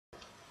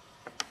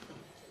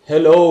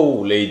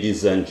Hello,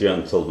 ladies and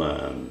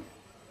gentlemen.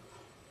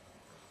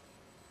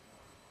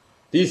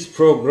 This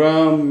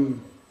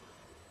program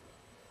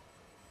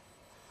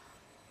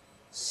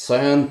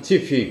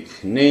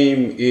scientific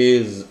name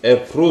is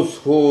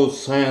EFRUZHU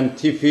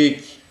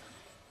Scientific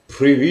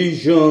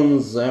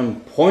Previsions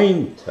and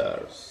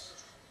Pointers.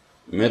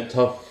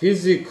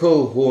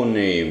 Metaphysical who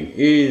name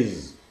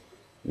is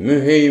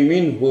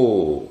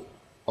Müheymi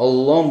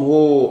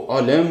Allamhu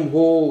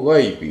Alemhu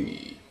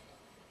Gaybi.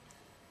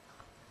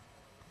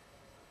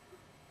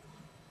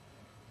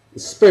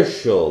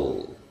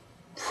 Special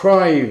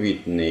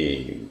private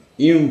name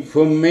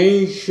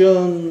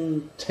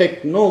Information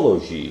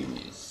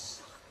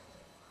Technologies.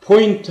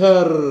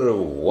 Pointer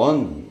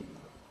 1.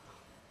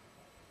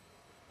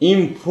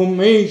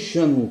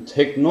 Information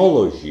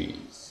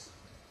technologies.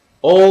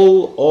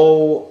 All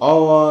of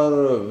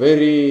our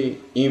very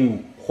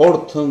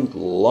important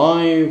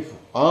life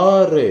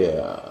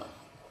area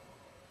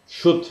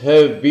should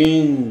have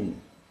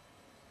been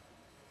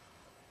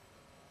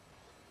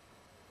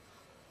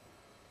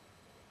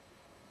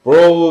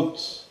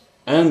brought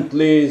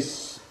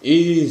endless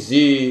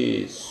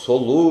easy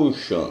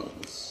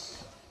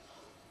solutions.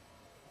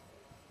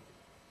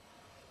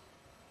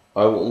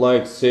 I would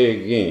like to say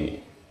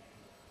again,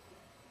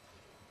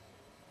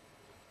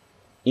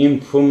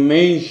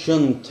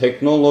 information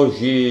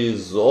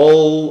technologies,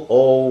 all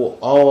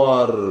of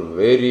our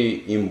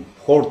very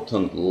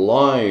important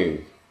life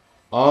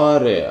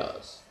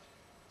areas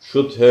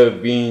should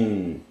have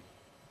been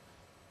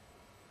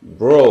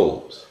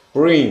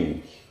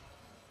bring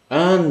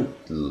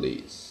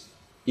endless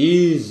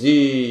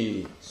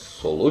easy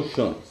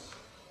solutions.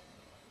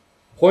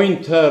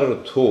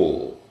 Pointer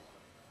 2.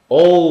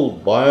 All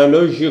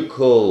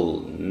biological,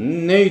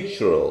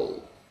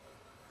 natural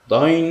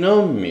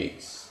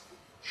dynamics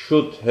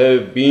should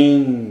have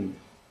been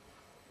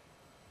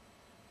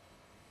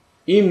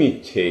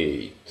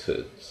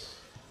imitated.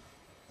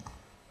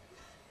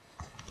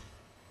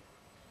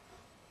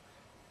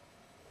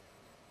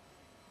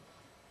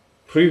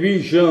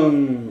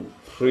 Prevision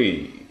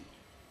 3.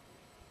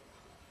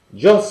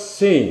 Just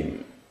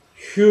same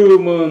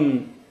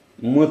human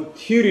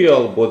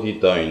material body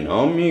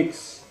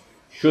dynamics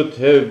should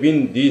have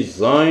been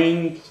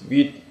designed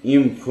with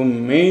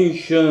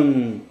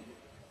information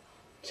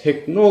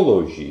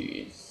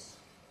technologies,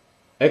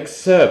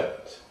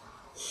 except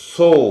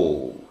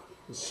soul,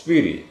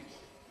 spirit.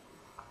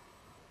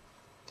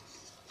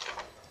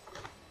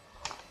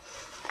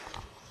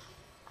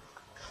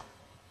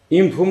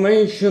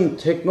 Information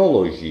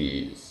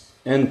technologies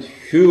and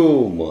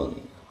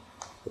human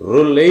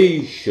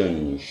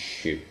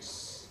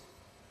relationships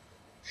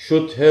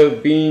should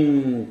have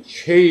been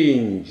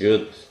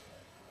changed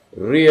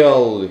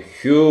real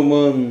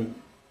human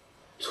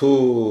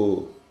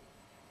to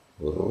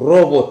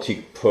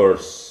robotic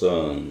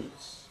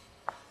persons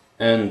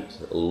and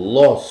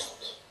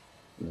lost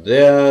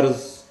their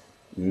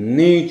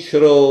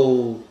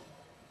natural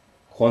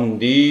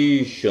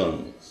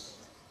conditions.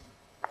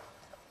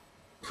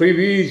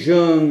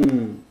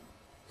 Prevision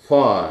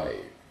 5.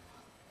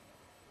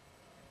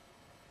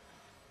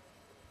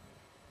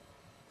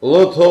 A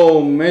lot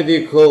of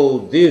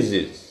medical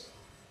disease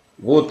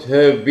would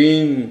have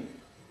been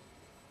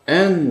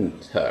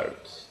entered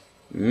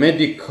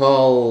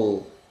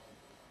medical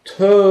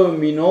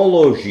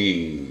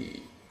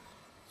terminology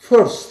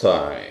first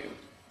time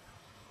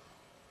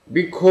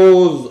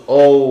because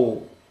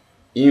of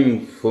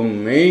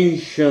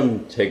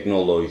information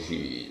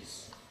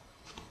technologies.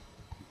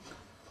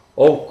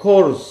 Of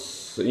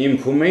course,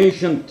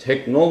 information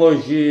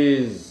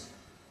technologies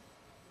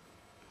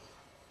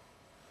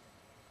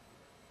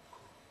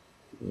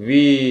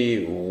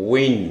we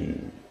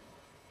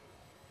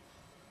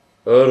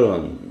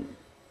earn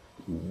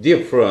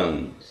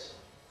different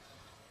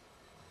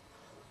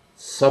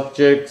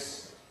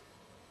subjects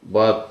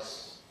but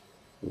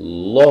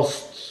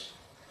lost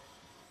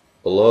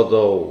a lot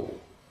of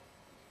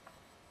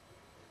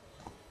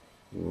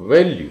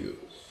values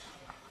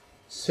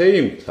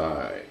same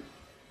time.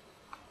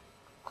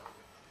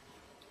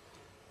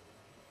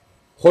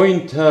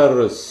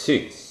 Pointer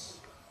 6.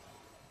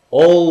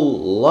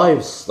 All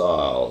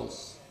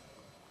lifestyles,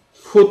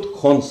 food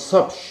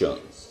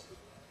consumptions,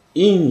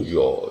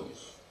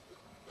 enjoys,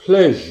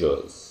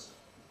 pleasures,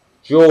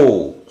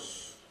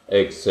 jokes,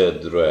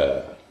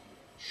 etc.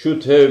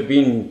 should have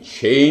been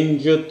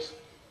changed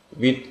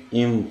with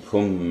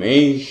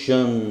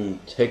information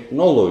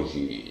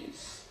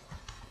technologies.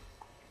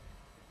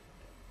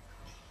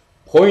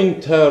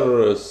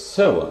 Pointer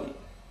 7.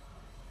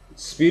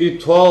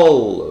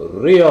 Spiritual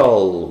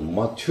real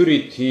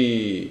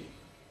maturity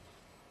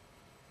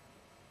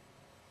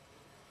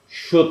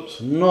should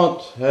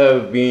not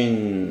have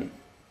been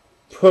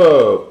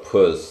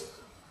purposed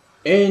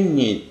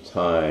any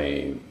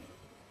time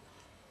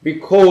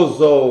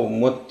because of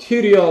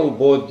material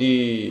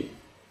body,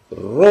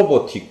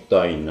 robotic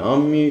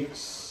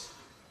dynamics,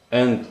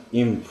 and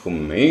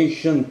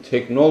information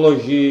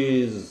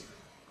technologies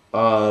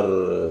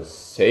are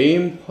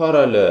same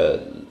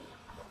parallel.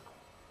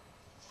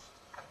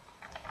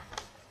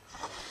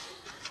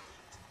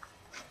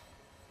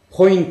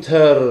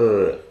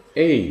 Pointer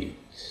 8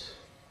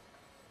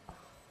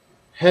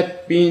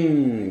 had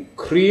been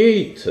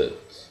created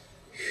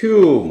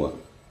human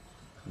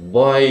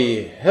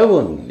by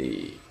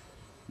heavenly,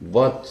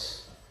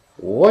 but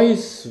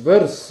vice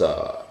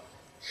versa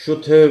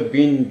should have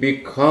been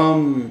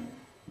become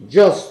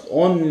just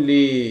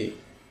only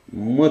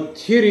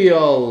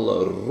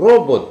material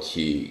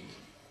robotic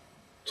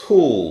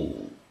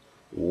tool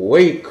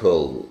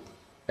vehicle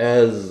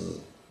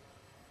as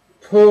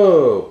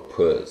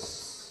purpose.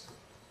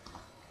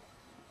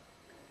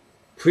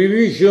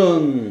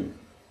 Prevision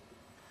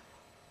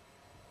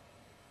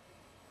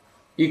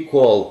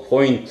equal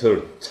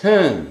pointer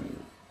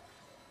 10.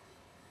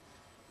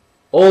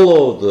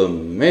 All of the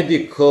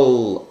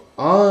medical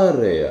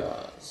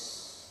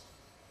areas,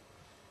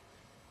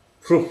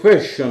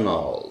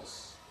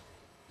 professionals,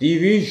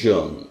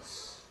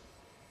 divisions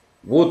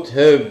would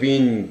have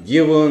been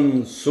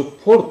given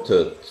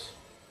supported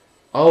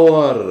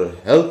our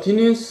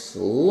healthiness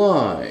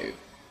life.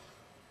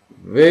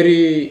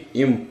 Very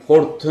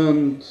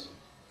important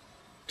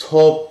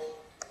top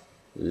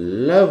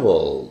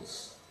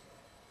levels.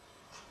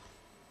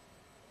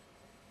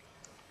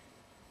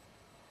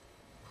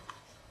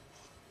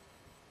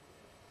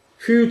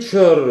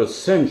 Future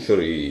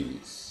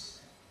centuries,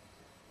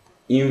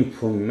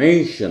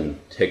 information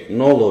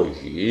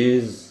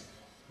technologies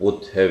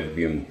would have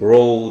been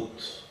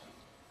brought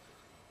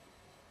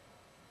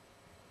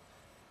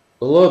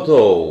a lot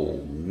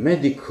of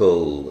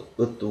medical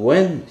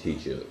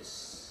advantages.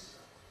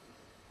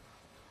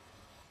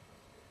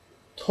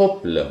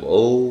 Top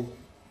level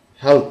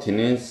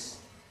healthiness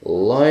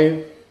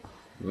life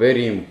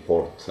very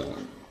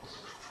important.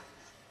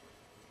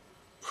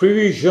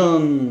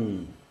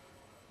 Prevision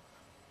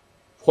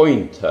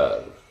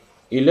pointer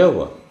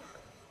 11.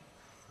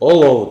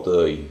 All of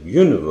the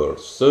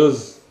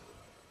universes,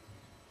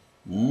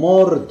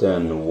 more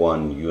than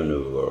one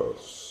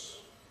universe,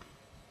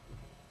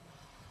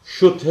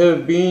 should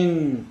have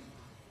been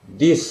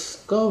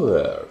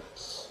discovered.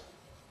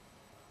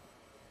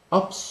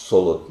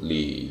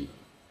 Absolutely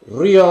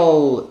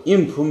real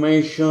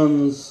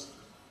informations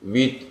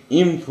with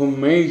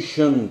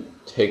information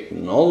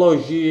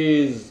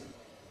technologies,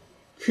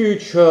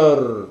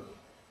 future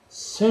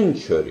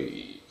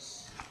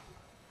centuries.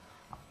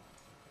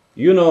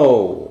 You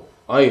know,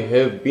 I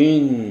have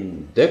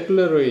been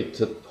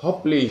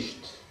published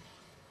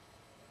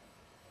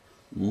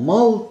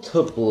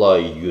multiply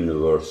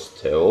universe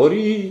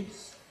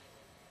theories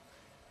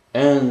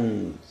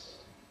and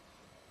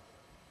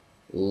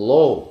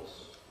laws.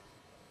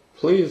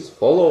 Please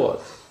follow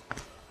us.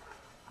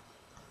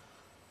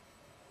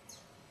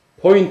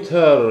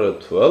 Pointer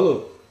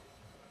 12.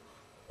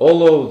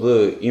 All of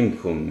the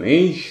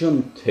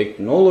information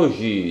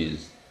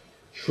technologies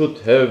should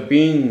have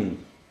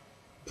been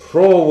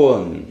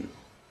proved.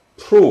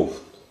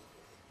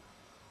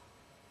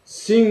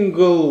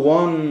 Single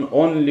one,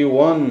 only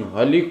one,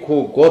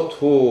 haliku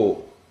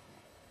gotu,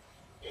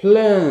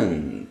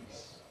 planned.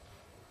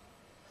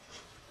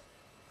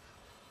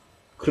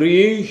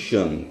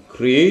 Creation,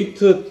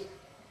 created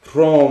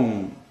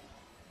from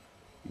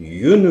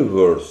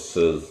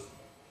universes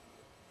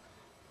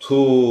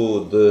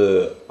to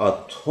the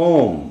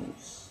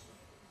atoms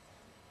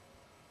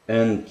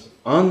and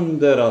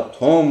under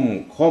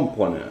atom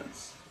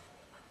components.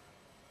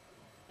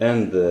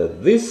 And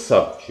this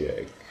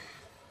subject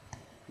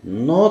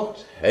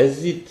not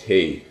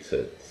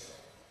hesitated.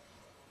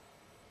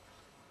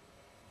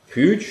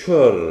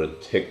 Future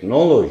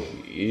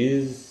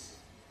technologies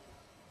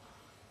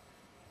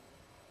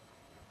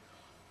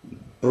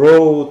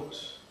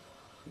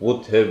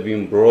would have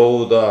been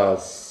brought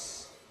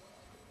us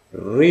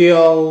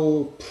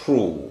real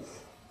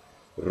proof,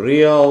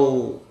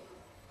 real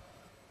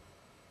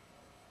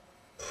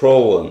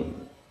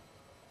proven.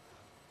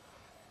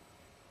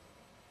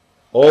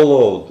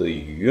 All of the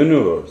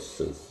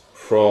universes,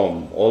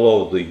 from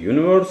all of the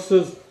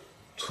universes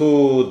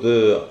to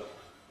the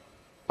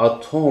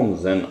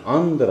atoms and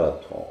under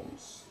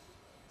atoms,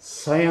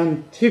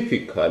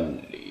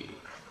 scientifically,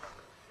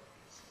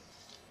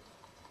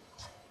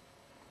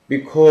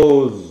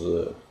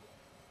 because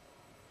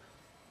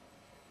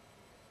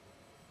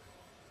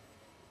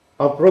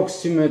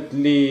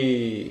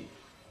approximately,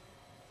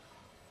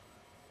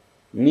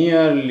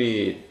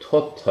 nearly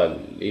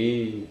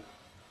totally,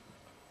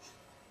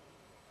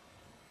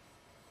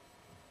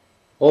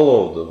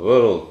 all of the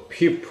world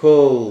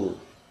people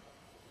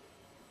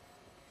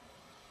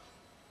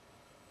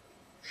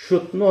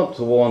should not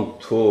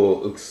want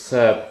to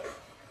accept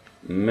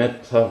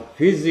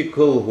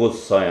metaphysical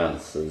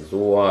sciences.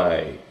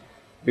 Why?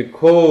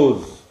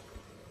 Because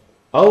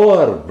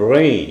our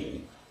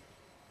brain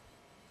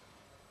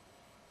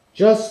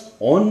just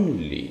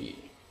only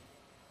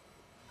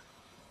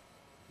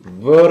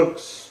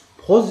works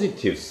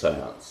positive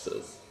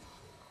sciences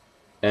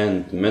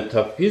and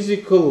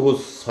metaphysical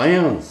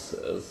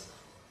sciences,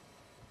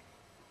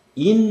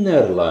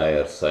 inner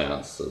layer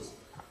sciences,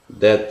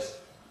 that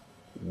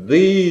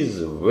these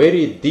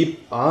very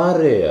deep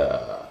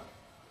area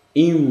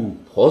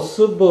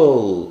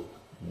impossible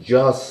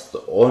just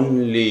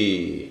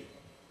only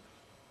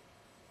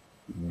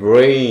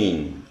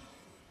brain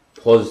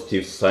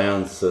positive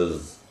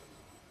sciences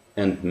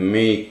and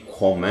make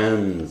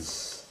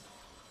comments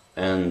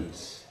and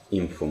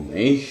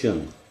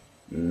information.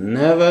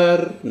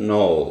 Never,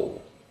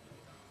 no.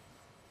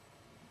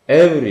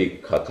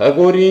 Every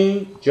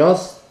category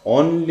just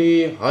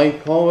only high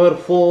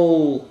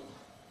powerful,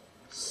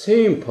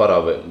 same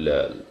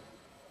parallel.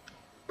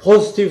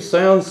 Positive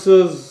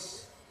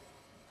sciences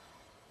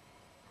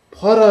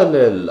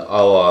parallel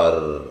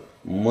our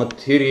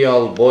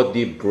material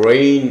body,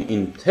 brain,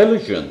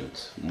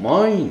 intelligent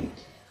mind.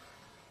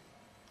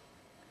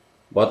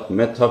 But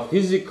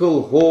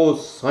metaphysical whole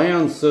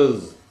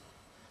sciences,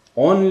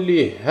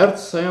 only heart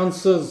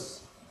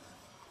sciences,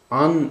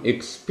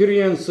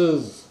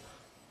 unexperiences,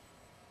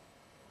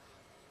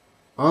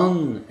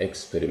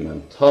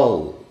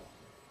 unexperimental,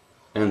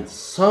 and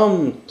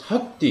some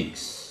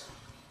tactics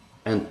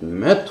and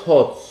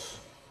methods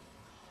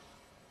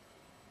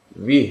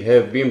we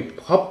have been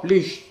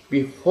published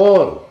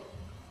before.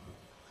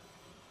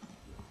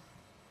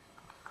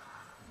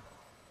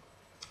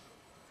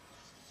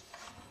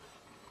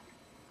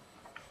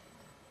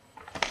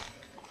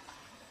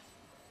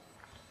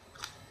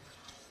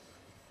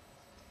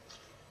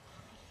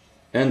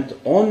 And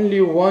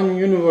only one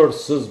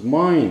universe's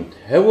mind,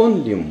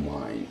 heavenly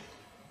mind,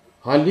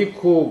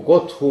 Haliku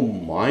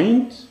Gotu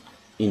mind,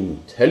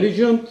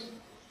 intelligent,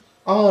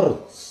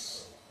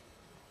 arts,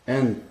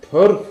 and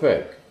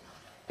perfect,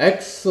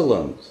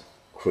 excellent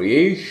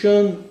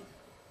creation,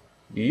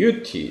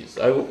 beauties.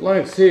 I would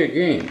like to say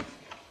again,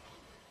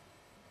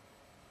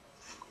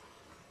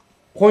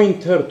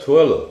 Pointer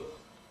 12,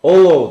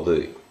 all of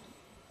the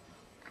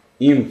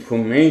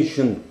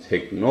information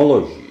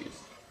technologies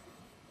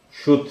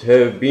should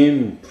have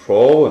been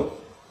proved,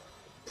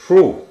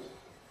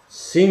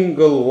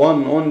 single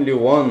one, only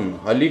one,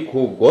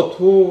 Haliku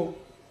Gotu,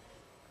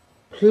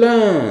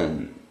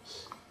 planned,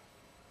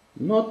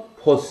 not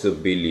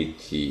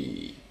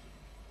possibility,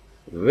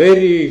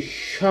 very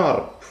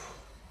sharp,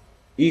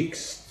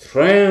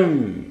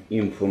 extreme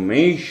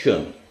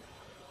information.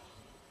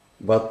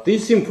 But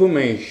this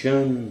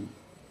information,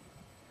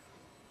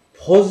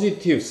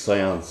 positive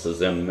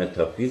sciences and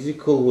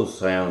metaphysical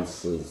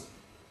sciences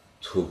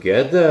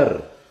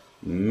together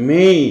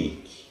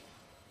make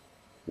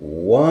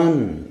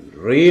one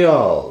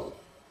real,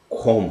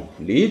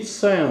 complete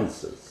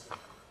sciences.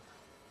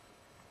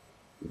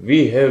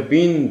 We have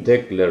been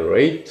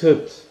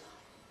declared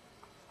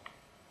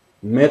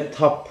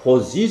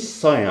metaphysics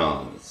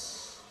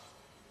science.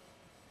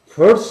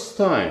 First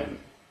time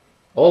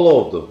all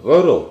over the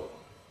world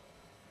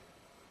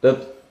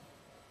that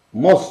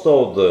most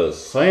of the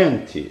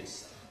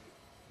scientists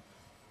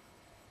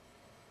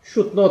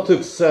should not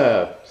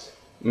accept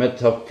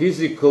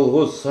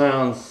metaphysical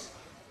science,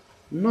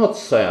 not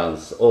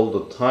science all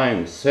the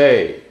time.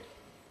 Say,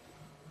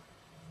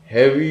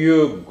 have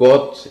you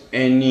got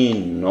any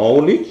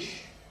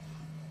knowledge?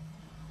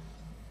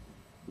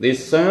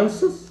 These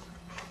sciences?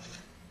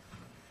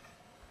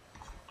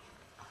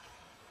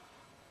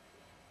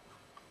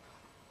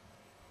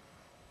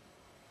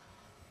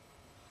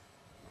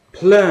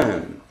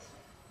 Planned,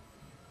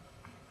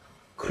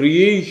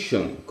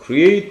 creation,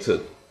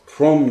 created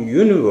from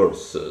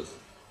universes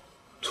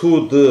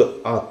to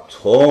the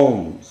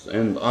atoms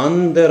and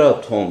under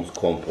atoms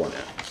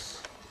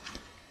components.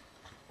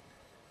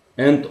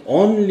 And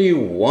only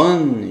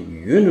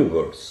one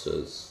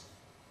universe's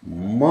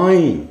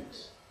mind,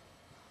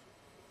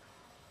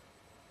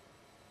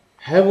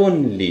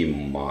 heavenly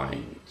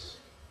mind,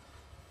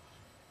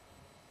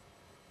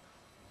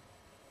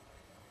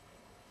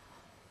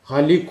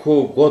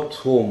 Haliku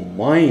Gotu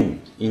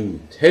mind,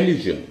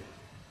 intelligent,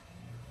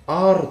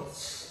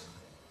 arts,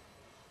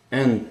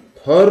 and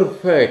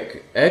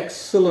perfect,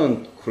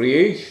 excellent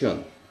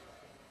creation,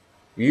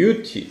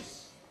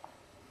 beauties.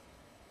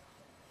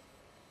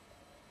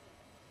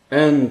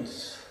 And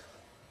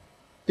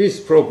this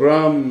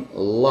program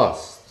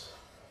last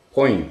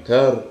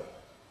pointer,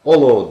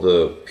 all of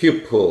the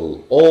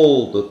people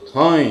all the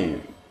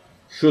time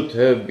should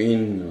have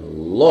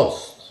been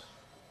lost.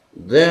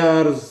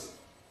 There's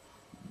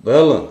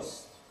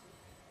balanced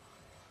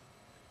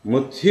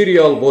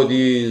material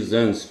bodies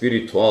and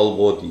spiritual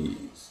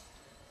bodies,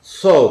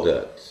 so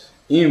that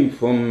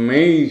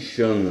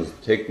information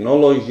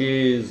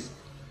technologies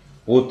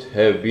would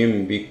have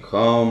been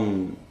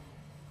become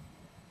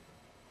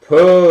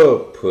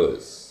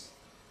purpose.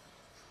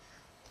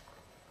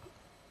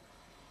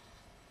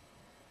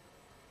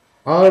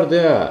 Are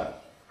there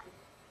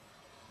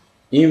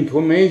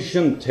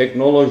information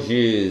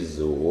technologies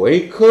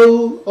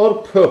vehicle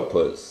or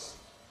purpose?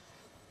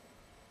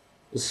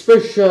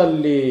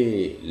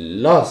 Especially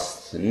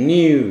last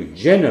new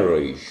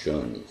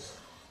generations,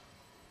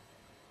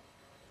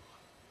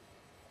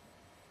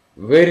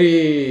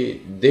 very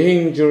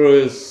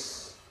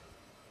dangerous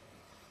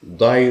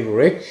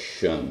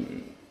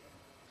direction,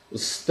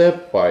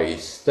 step by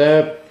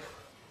step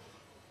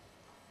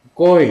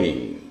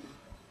going.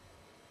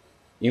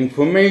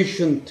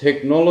 Information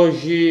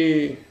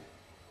technology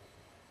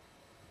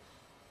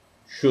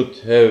should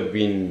have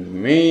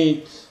been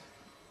made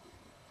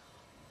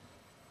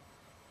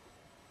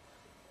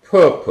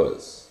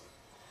purpose.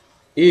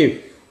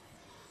 If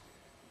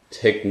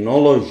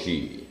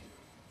technology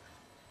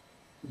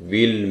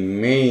will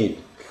make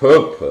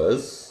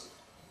purpose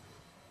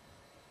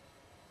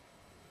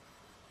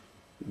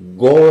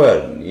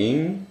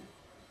governing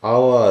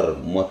our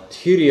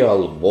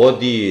material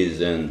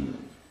bodies and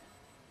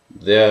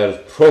their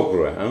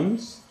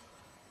programs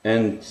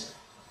and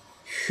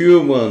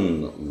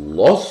human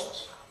lost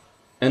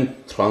and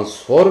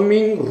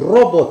transforming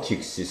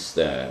robotic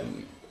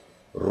system,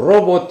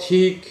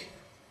 robotic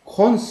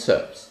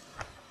concepts.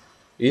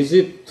 Is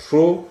it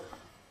true?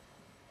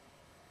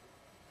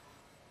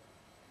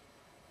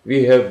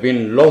 We have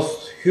been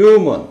lost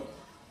human,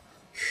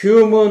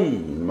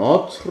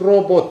 not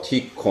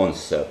robotic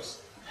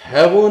concepts,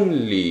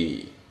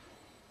 heavenly,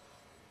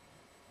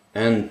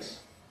 and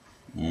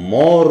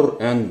more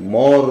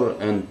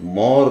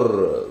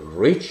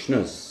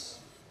richness.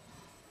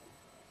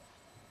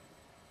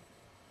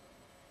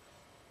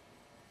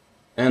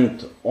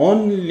 And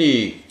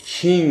only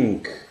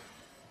King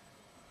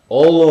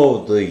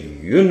all of the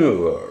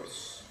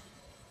universe,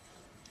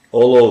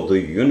 all of the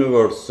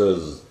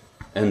universes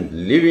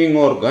and living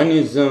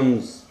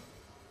organisms,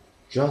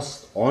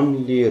 just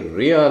only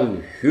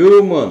real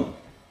human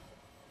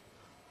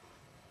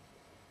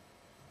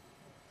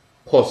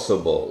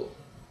possible.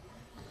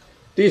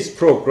 This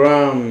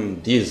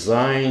program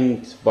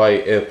designed by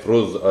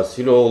EFRUZHU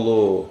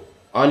Asiloğlu,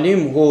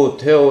 alimhu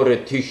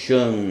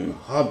theoretician,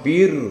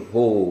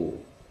 habirhu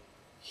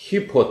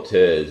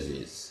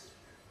hypothesis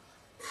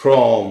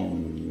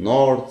from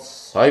North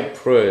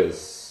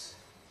Cyprus.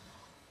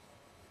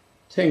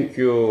 Thank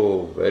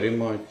you very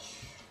much.